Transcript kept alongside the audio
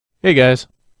Hey guys,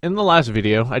 in the last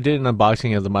video I did an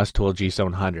unboxing of the Mustool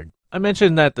G700. I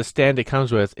mentioned that the stand it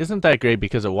comes with isn't that great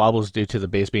because it wobbles due to the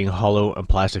base being hollow and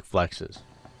plastic flexes.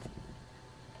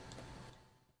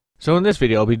 So in this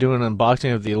video I'll be doing an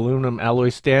unboxing of the aluminum alloy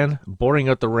stand, boring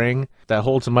out the ring that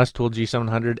holds the Mustool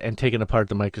G700 and taking apart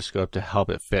the microscope to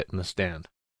help it fit in the stand.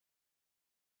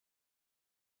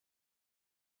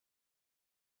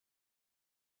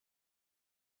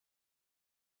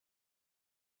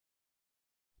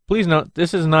 Please note,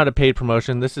 this is not a paid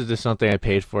promotion. This is just something I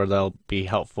paid for that'll be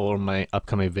helpful in my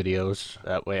upcoming videos.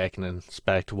 That way I can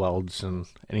inspect welds and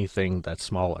anything that's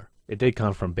smaller. It did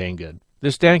come from Banggood.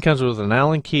 This stand comes with an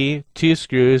Allen key, 2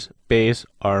 screws, base,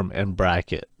 arm, and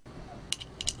bracket.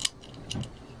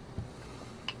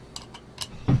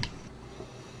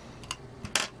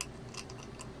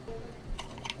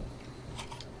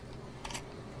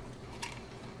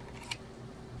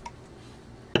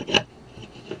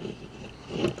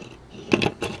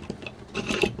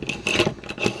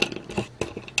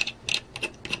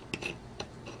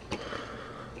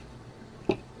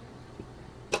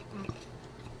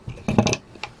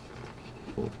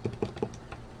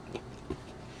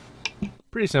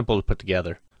 Pretty simple to put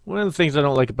together. One of the things I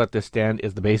don't like about this stand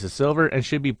is the base is silver and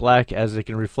should be black as it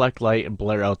can reflect light and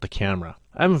blur out the camera.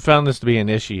 I haven't found this to be an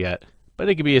issue yet, but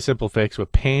it could be a simple fix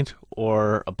with paint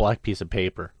or a black piece of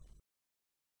paper.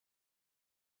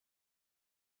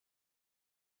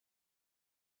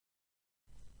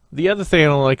 The other thing I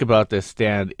don't like about this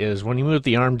stand is when you move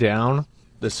the arm down,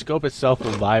 the scope itself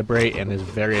will vibrate and is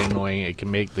very annoying. It can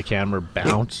make the camera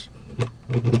bounce.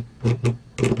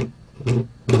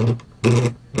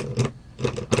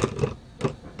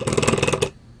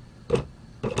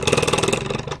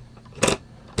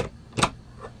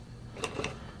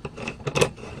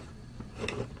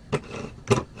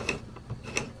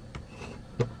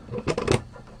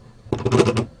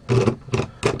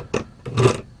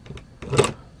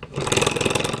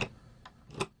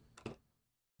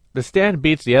 The stand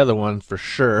beats the other one for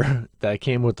sure that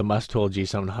came with the Mustool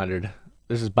G700.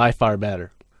 This is by far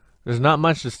better. There's not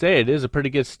much to say. It is a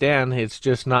pretty good stand. It's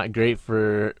just not great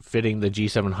for fitting the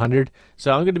G700.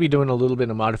 So I'm going to be doing a little bit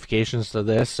of modifications to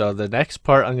this. So the next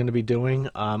part I'm going to be doing,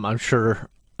 I'm sure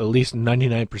at least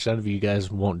 99% of you guys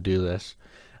won't do this.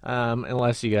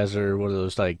 Unless you guys are one of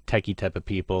those like techie type of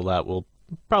people that will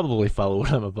probably follow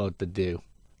what I'm about to do.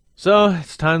 So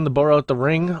it's time to bore out the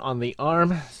ring on the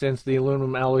arm. Since the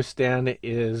aluminum alloy stand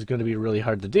is going to be really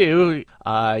hard to do,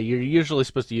 you're usually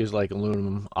supposed to use like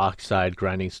aluminum oxide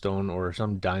grinding stone or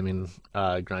some diamond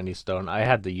grinding stone. I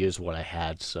had to use what I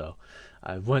had, so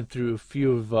I went through a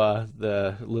few of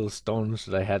the little stones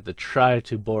that I had to try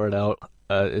to bore it out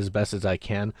as best as I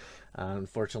can.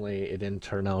 Unfortunately, it didn't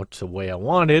turn out the way I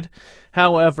wanted.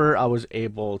 However, I was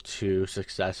able to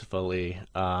successfully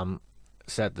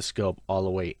set the scope all the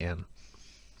way in,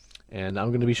 and I'm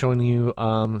going to be showing you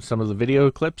some of the video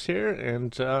clips here,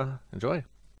 and enjoy.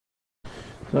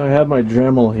 So I have my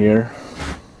Dremel here.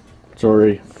 It's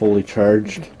already fully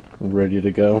charged and ready to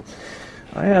go.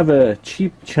 I have a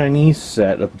cheap Chinese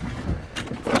set of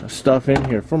stuff in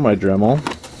here for my Dremel.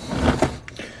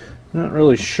 Not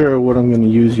really sure what I'm going to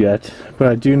use yet, but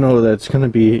I do know that it's going to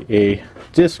be a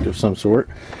disc of some sort.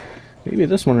 Maybe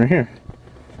this one right here.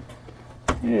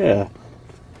 Yeah.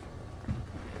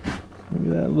 Maybe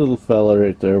that little fella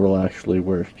right there will actually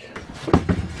work.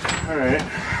 Alright.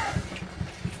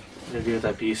 What do I do with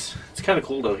that piece? It's kind of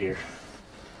cold out here.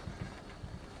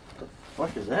 What the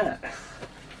fuck is that?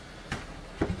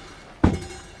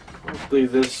 Hopefully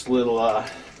this little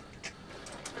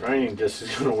grinding disc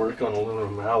is going to work on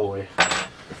aluminum alloy.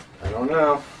 I don't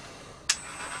know.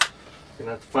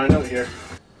 Gonna have to find out here.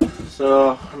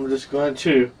 So I'm just going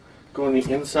to go on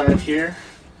the inside here.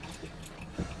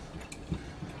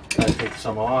 Gotta take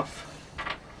some off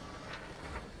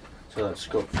so that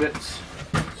scope fits.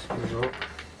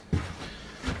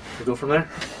 We'll go from there.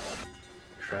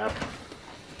 Crap.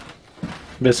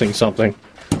 Missing something.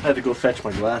 I had to go fetch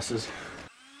my glasses.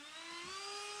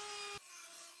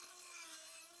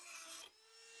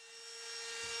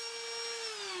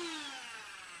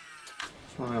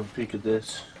 Just want to have a peek at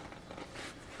this.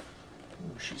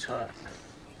 Oh, she's hot.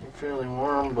 I'm fairly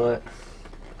warm, but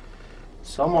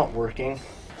somewhat working.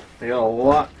 They got a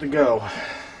lot to go.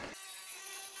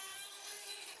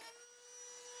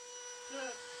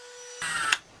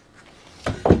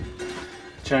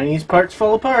 Chinese parts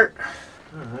fall apart.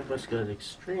 Oh, that must got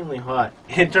extremely hot.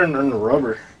 It turned into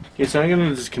rubber. Okay, so I'm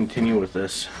gonna just continue with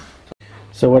this.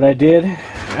 So what I did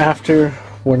after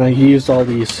when I used all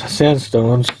these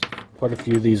sandstones, quite a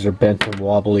few of these are bent and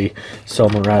wobbly,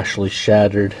 some are actually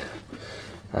shattered.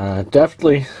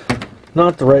 Definitely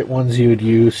not the right ones you would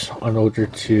use in order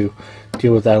to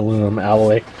deal with that aluminum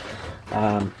alloy.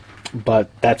 But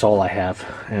that's all I have,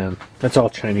 and that's all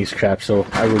Chinese crap, so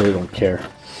I really don't care.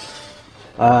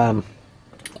 I'll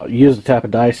use the tap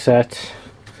of die set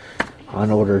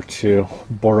in order to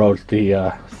bore out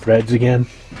the threads again,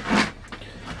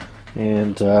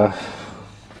 and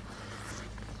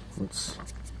it's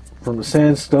from the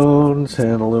sandstones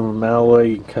and aluminum alloy.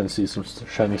 You can kind of see some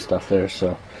shiny stuff there.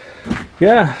 So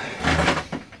yeah,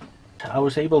 I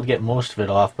was able to get most of it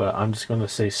off, but I'm just going to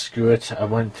say screw it. I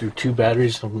went through 2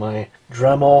 batteries of my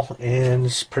Dremel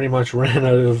and pretty much ran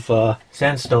out of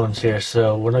sandstones here.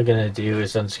 So what I'm going to do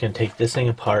is I'm just going to take this thing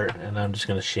apart, and I'm just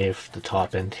going to shave the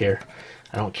top end here.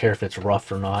 I don't care if it's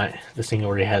rough or not. This thing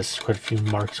already has quite a few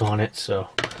marks on it, so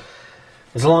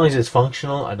as long as it's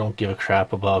functional, I don't give a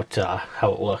crap about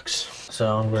how it looks.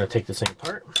 So I'm going to take this thing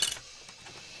apart.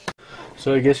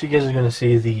 So I guess you guys are going to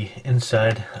see the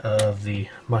inside of the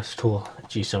Mustool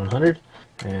G700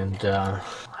 and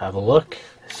have a look,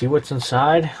 see what's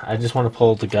inside. I just want to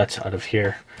pull the guts out of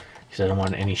here because I don't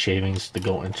want any shavings to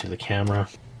go into the camera.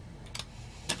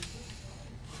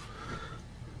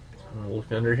 I'll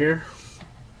look under here.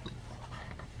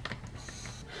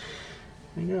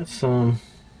 I got some,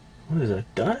 what is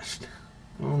that, dust?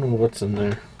 I don't know what's in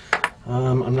there.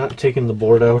 I'm not taking the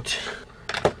board out.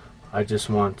 I just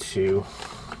want to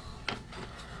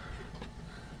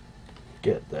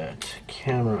get that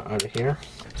camera out of here.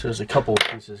 So there's a couple of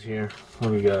pieces here. What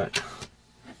do we got?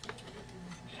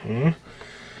 Okay.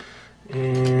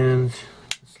 And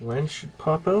this lens should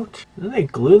pop out. Did they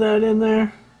glue that in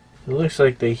there? It looks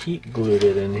like they heat glued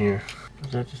it in here.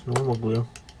 Is that just normal glue?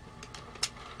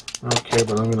 I don't care,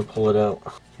 but I'm going to pull it out.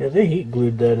 Yeah, they heat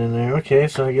glued that in there. Okay,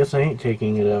 so I guess I ain't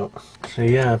taking it out. So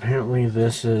yeah, apparently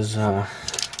this is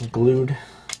glued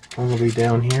all the way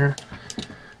down here,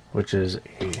 which is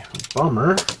a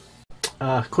bummer.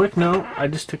 Quick note, I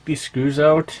just took these screws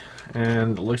out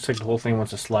and it looks like the whole thing wants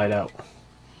to slide out.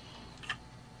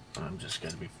 I'm just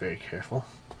going to be very careful.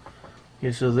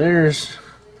 Okay, so there's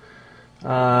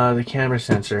the camera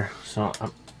sensor. So,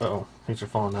 uh-oh, things are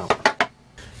falling out.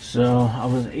 So I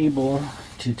was able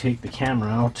to take the camera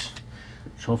out,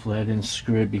 which hopefully I didn't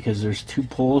screw it, because there's 2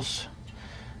 poles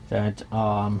that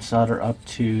solder up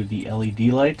to the LED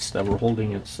lights that were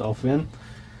holding itself in.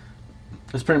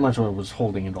 That's pretty much what was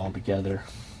holding it all together.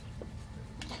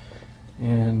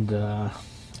 And I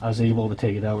was able to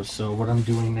take it out. So what I'm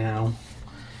doing now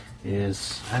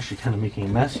is actually kind of making a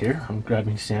mess here. I'm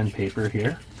grabbing sandpaper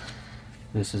here.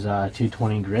 This is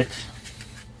 220 grit.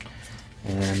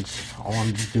 And all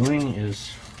I'm doing is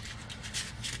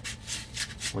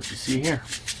what you see here.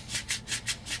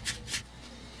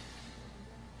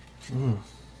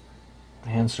 My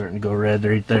hand's starting to go red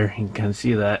right there. You can kind of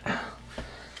see that.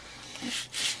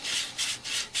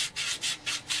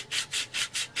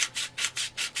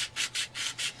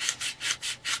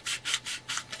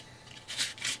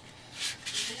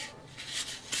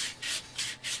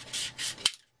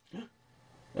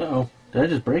 Uh-oh, did I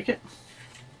just break it?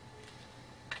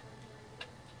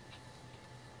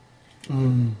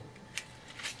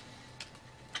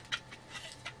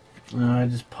 No, I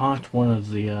just popped one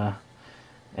of the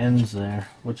ends there,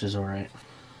 which is alright.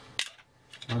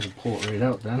 I'll just pull it right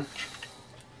out then.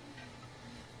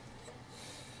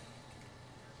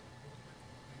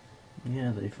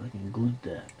 Yeah, they fucking glued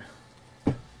that.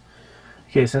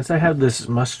 Okay, since I have this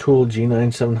Mustool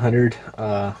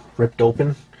G700 ripped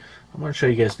open, I'm going to show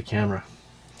you guys the camera.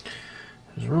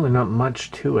 There's really not much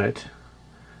to it.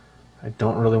 I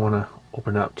don't really want to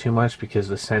open up too much because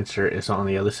the sensor is on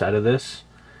the other side of this.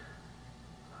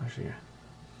 Actually,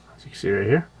 as you can see right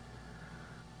here,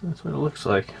 that's what it looks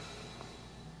like.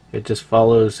 It just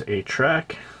follows a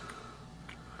track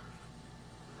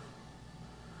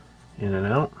in and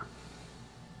out.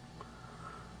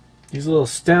 These little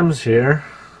stems here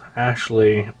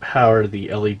actually power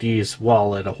the LEDs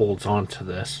while it holds on to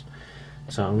this.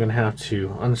 So I'm going to have to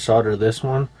unsolder this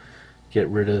one, get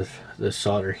rid of this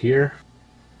solder here.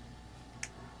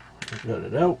 Got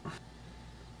it out.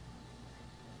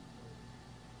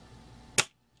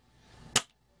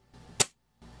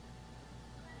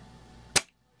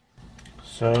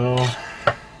 So,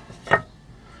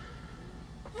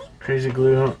 crazy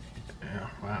glue. Yeah,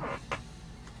 wow.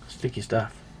 Sticky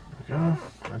stuff. There we go.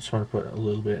 I just want to put a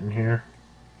little bit in here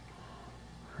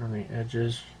on the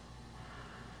edges.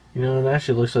 You know, it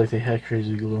actually looks like they had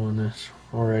crazy glue on this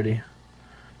already.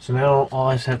 So now all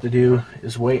I just have to do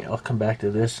is wait. I'll come back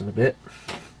to this in a bit.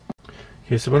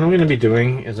 Okay, so what I'm going to be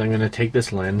doing is I'm going to take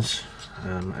this lens.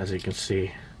 As you can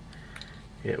see,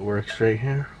 it works right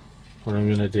here. What I'm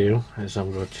going to do is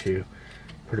I'm going to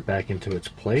put it back into its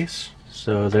place.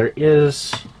 So there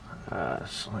is,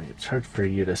 it's hard for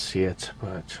you to see it,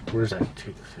 but where's that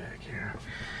toothpick here?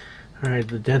 Alright,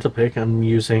 the dental pick I'm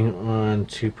using on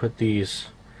to put these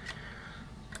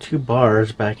two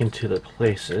bars back into the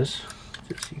places.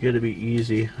 Just, you gotta be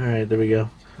easy. Alright, there we go.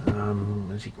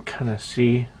 As you can kind of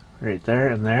see right there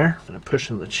and there. I'm gonna push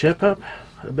the chip up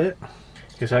a bit.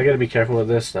 Because I gotta be careful with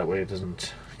this, that way it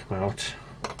doesn't come out.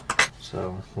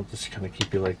 So we'll just kind of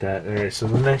keep it like that. Alright, so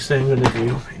the next thing I'm going to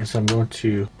do is I'm going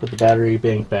to put the battery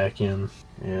bank back in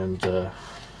and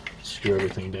screw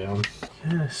everything down.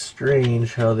 Kind of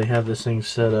strange how they have this thing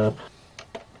set up.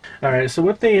 Alright, so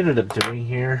what they ended up doing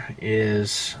here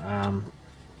is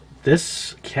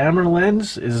this camera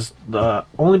lens is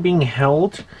only being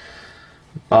held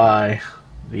by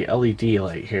the LED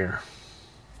light here,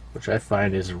 which I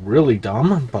find is really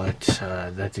dumb, but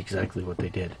that's exactly what they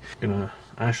did.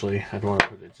 Actually, I don't want to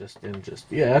put it just in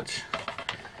just yet.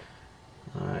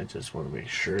 I just want to make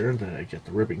sure that I get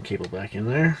the ribbon cable back in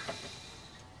there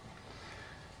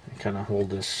and kind of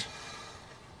hold this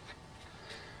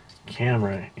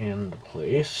camera in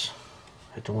place.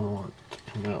 I don't want it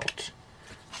to come out.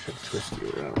 Should twist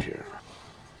you around here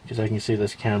because I can see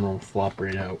this camera will flop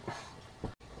right out.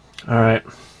 Alright,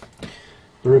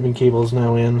 the ribbon cable is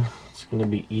now in. It's going to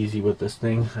be easy with this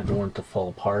thing. I don't want it to fall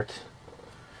apart.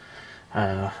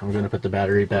 I'm going to put the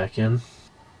battery back in.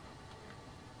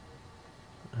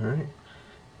 Alright,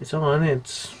 it's on.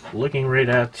 It's looking right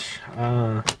at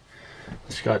the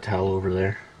Scott towel over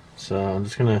there. So I'm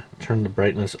just going to turn the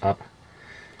brightness up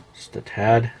just a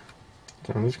tad.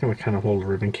 So I'm just going to kind of hold the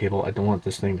ribbon cable. I don't want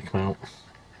this thing to come out.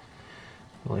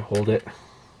 While I hold it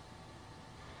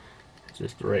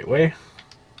just the right way.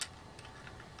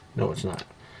 No, it's not.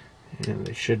 And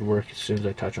they should work as soon as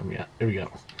I touch them. Yeah, there we go.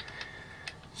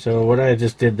 So what I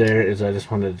just did there is I just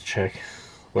wanted to check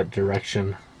what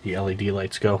direction the LED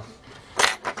lights go.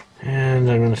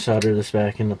 And I'm going to solder this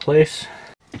back into place.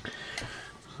 So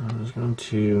I'm just going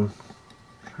to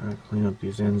try to clean up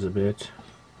these ends a bit.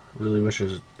 I really wish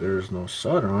there's no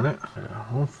solder on it.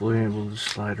 Hopefully it will just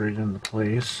slide right into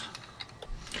place.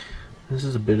 This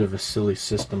is a bit of a silly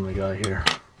system they got here.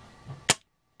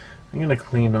 I'm going to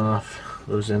clean off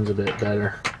those ends a bit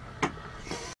better.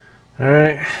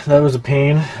 Alright, that was a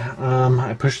pain.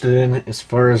 I pushed it in as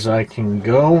far as I can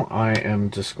go. I am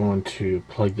just going to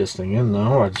plug this thing in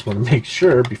though. I just want to make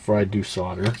sure before I do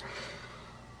solder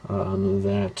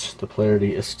that the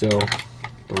polarity is still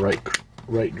the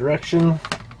right direction.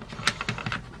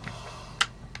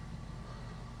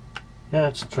 Yeah,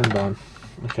 it's turned on.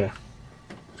 Okay.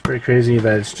 It's pretty crazy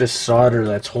that it's just solder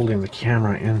that's holding the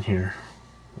camera in here.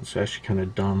 It's actually kind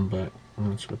of dumb, but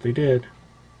that's what they did.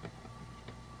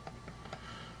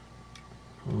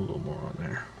 A little more on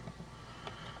there.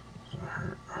 Does that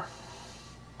hurt?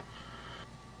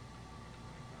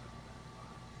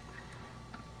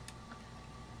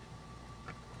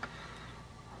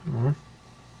 More.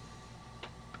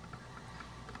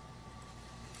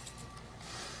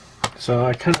 So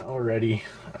I kind of already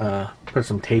put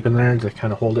some tape in there to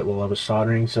kind of hold it while I was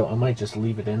soldering, so I might just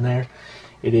leave it in there.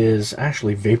 It is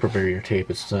actually vapor barrier tape.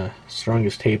 It's the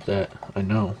strongest tape that I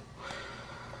know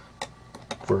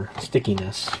for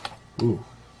stickiness. Ooh,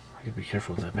 I gotta be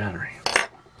careful with that battery.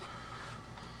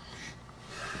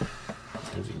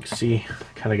 As you can see,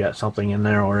 kind of got something in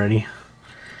there already.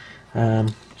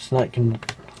 It's not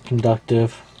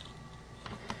conductive.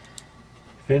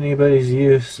 If anybody's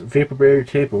used vapor barrier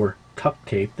tape or tuck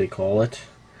tape, they call it,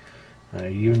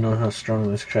 you know how strong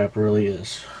this crap really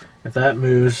is. If that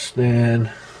moves,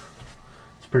 then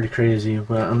it's pretty crazy,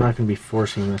 but I'm not going to be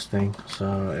forcing this thing,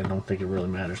 so I don't think it really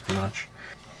matters too much.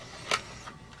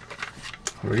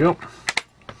 There we go.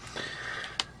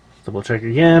 Double check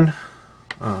again.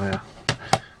 Oh yeah.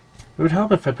 It would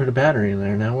help if I put a battery in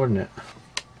there now, wouldn't it?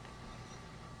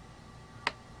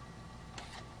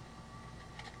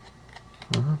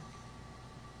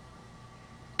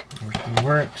 Everything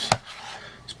works.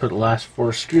 Let's put the last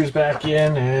 4 screws back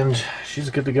in and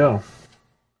she's good to go.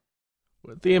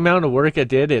 With the amount of work I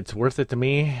did, it's worth it to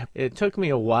me. It took me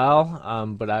a while,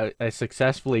 but I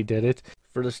successfully did it.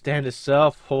 For the stand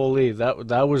itself, holy,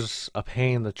 that was a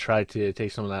pain to try to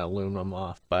take some of that aluminum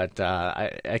off. But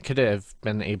I could have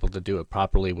been able to do it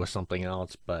properly with something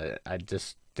else, but I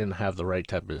just didn't have the right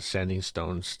type of sanding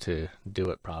stones to do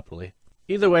it properly.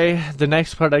 Either way, the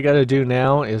next part I gotta do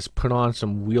now is put on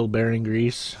some wheel bearing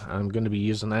grease. I'm going to be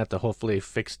using that to hopefully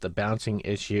fix the bouncing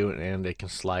issue and it can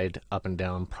slide up and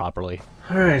down properly.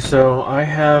 Alright, so I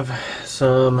have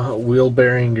some wheel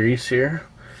bearing grease here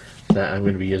that I'm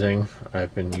going to be using.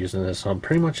 I've been using this on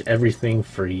pretty much everything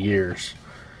for years,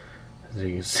 as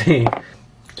you can see.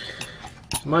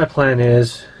 My plan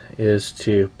is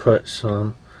to put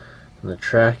some on the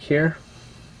track here.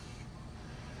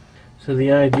 So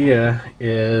the idea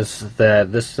is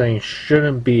that this thing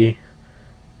shouldn't be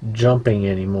jumping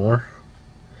anymore,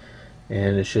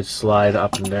 and it should slide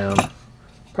up and down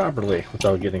properly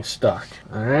without getting stuck.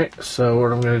 Alright, so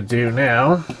what I'm going to do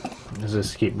now is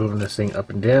just keep moving this thing up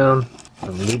and down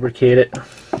and lubricate it.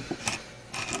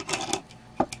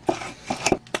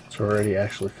 It's already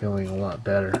actually feeling a lot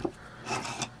better.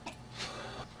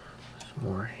 Some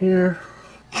more here.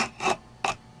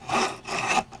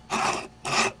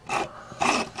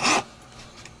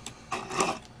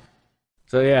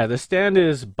 So yeah, the stand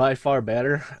is by far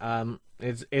better.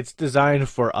 It's designed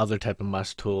for other type of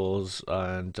must tools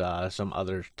and some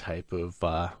other type of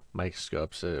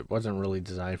microscopes. It wasn't really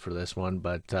designed for this one,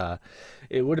 but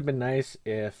it would have been nice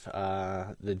if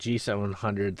the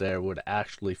G700 there would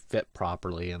actually fit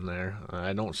properly in there.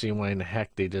 I don't see why in the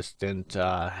heck they just didn't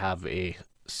have a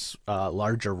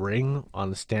larger ring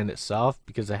on the stand itself,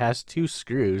 because it has 2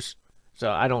 screws.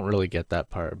 So I don't really get that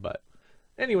part, but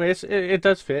anyways, it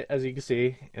does fit, as you can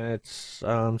see. It's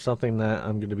something that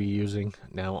I'm going to be using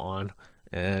now on,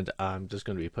 and I'm just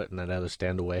going to be putting that other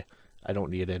stand away. I don't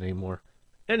need it anymore.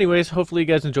 Anyways, hopefully you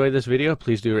guys enjoyed this video.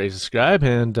 Please do rate, subscribe,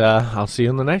 and I'll see you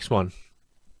in the next one.